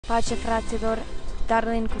Pace fraților,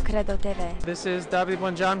 Darlin cu KredoTV. This is David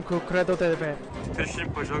Bonjan cu KredoTV. Christian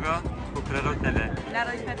Pojoga cu KredoTV.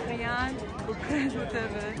 Naroj Petrian cu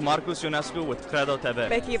KredoTV. Marcus Ionescu with KredoTV.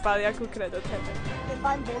 Becky Palia cu KredoTV. If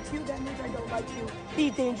I'm bold to you, that means I don't like you.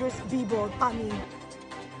 Be dangerous, be bold. I mean.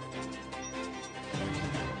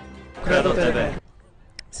 KredoTV.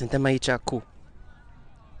 Suntem aici cu...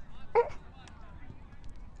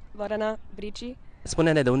 Lorena Brici,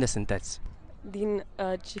 Spune-ne de unde sunteți. din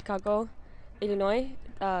Chicago, Illinois,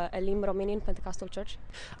 Elim Romanian Pentecostal Church.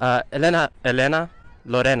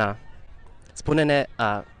 Lorena, spune-ne,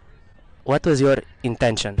 what was your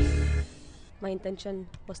intention? My intention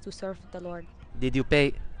was to serve the Lord. Did you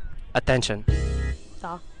pay attention?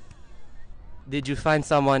 Da. Did you find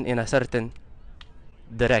someone in a certain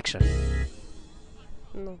direction?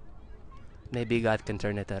 Nu. Maybe God can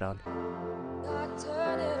turn it around.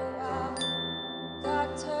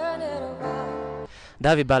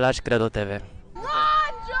 David Balaj, KredoTV.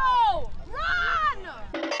 Run, Joe! Run!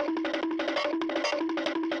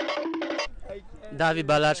 David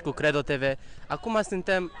Balaj cu KredoTV. Acum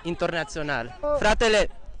suntem internațional. Fratele,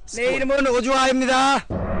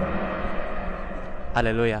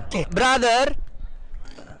 Aleluia. Brother,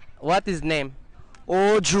 what is name?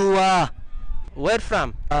 Ojua, Where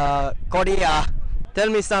from? Korea. Tell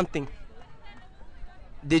me something.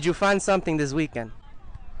 Did you find something this weekend?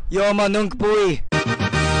 Eu mănânc pui.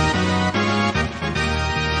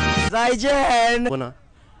 Zaijen. Bună.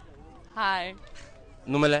 Hi,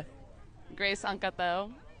 Numele? Grace Ancateo,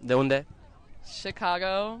 De unde?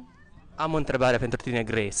 Chicago. Am o întrebare pentru tine,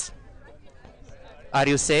 Grace. Are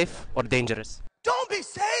you safe or dangerous? Don't be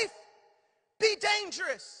safe. Be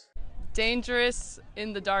dangerous. Dangerous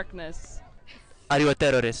in the darkness. Are you a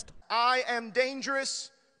terrorist? I am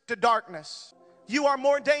dangerous to darkness. You are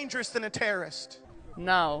more dangerous than a terrorist.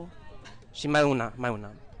 No. Și mai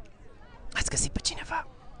una. Ați găsit pe cineva?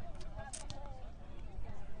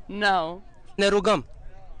 No. Ne rugăm.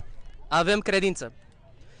 Avem credință.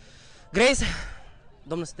 Grace,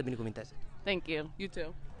 Domnul să te binecuvinteze. Thank you. You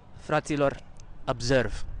too. Fraților,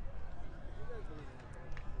 observe.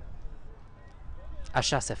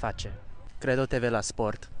 Așa se face. KredoTV la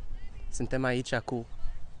sport. Suntem aici cu...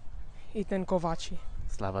 Ethan Covaci,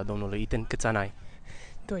 Slava Domnului. Ethan, câți ani ai?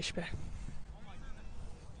 12.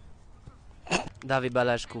 David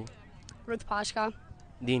Balaj cu... Ruth Pashka,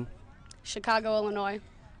 Din... Chicago, Illinois.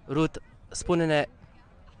 Ruth, spune-ne,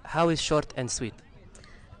 how is short and sweet?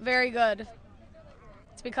 Very good.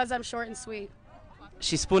 It's because I'm short and sweet.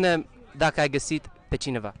 Și spune dacă ai găsit pe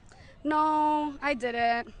cineva. No, I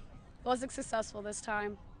didn't. Wasn't successful this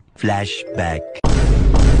time. Flashback.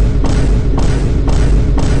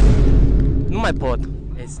 Nu mai pot.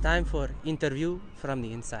 It's time for interview from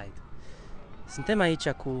the inside. Suntem aici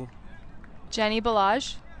cu... Jenny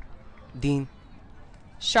Balaj, Din...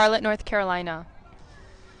 Charlotte, North Carolina.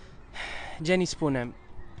 Jenny, spune,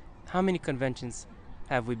 how many conventions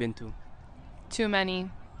have we been to? Too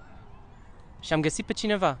many. Și am găsit pe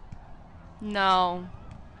cineva. No.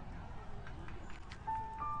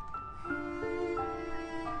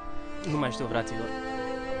 Nu mai știu, fraților.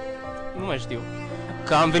 Nu mai știu.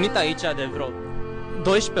 Că am venit aici de vreo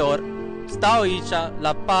 12 ori, stau aici,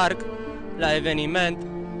 la parc, la eveniment,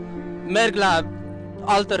 merg la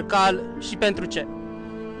alter cal și pentru ce?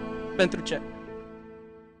 Pentru ce?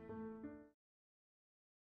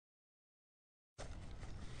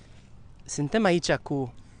 Suntem aici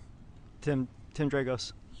cu... Tim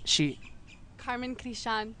Dragos. Și... Carmen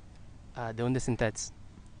Crishan, de unde sunteți?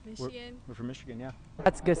 Michigan. We're from Michigan, yeah.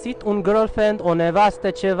 Ați găsit un girlfriend, o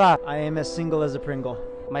nevastă, ceva? I am as single as a Pringle.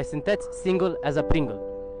 Mai sunteți single as a Pringle?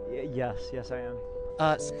 Yes, I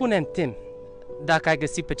am. Spune-mi, Tim, dacă ai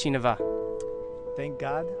găsit pe cineva. Thank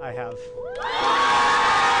God I have.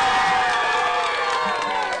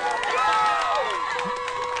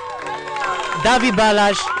 David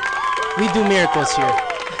Balaj, we do miracles here.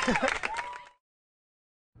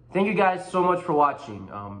 Thank you guys so much for watching.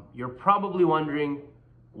 You're probably wondering,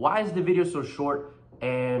 why is the video so short?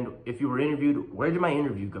 And if you were interviewed, where did my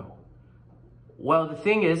interview go? Well, the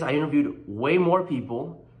thing is, I interviewed way more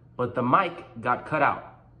people, but the mic got cut out.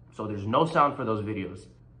 So there's no sound for those videos.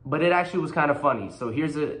 But it actually was kind of funny. So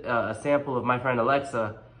here's a sample of my friend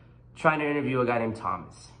Alexa trying to interview a guy named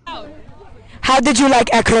Thomas. How did you like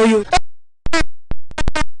ECRO youth?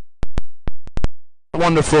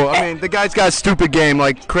 Wonderful. I mean, the guy's got a stupid game,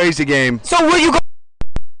 like crazy game. So will you go?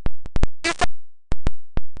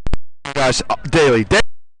 Gosh, daily.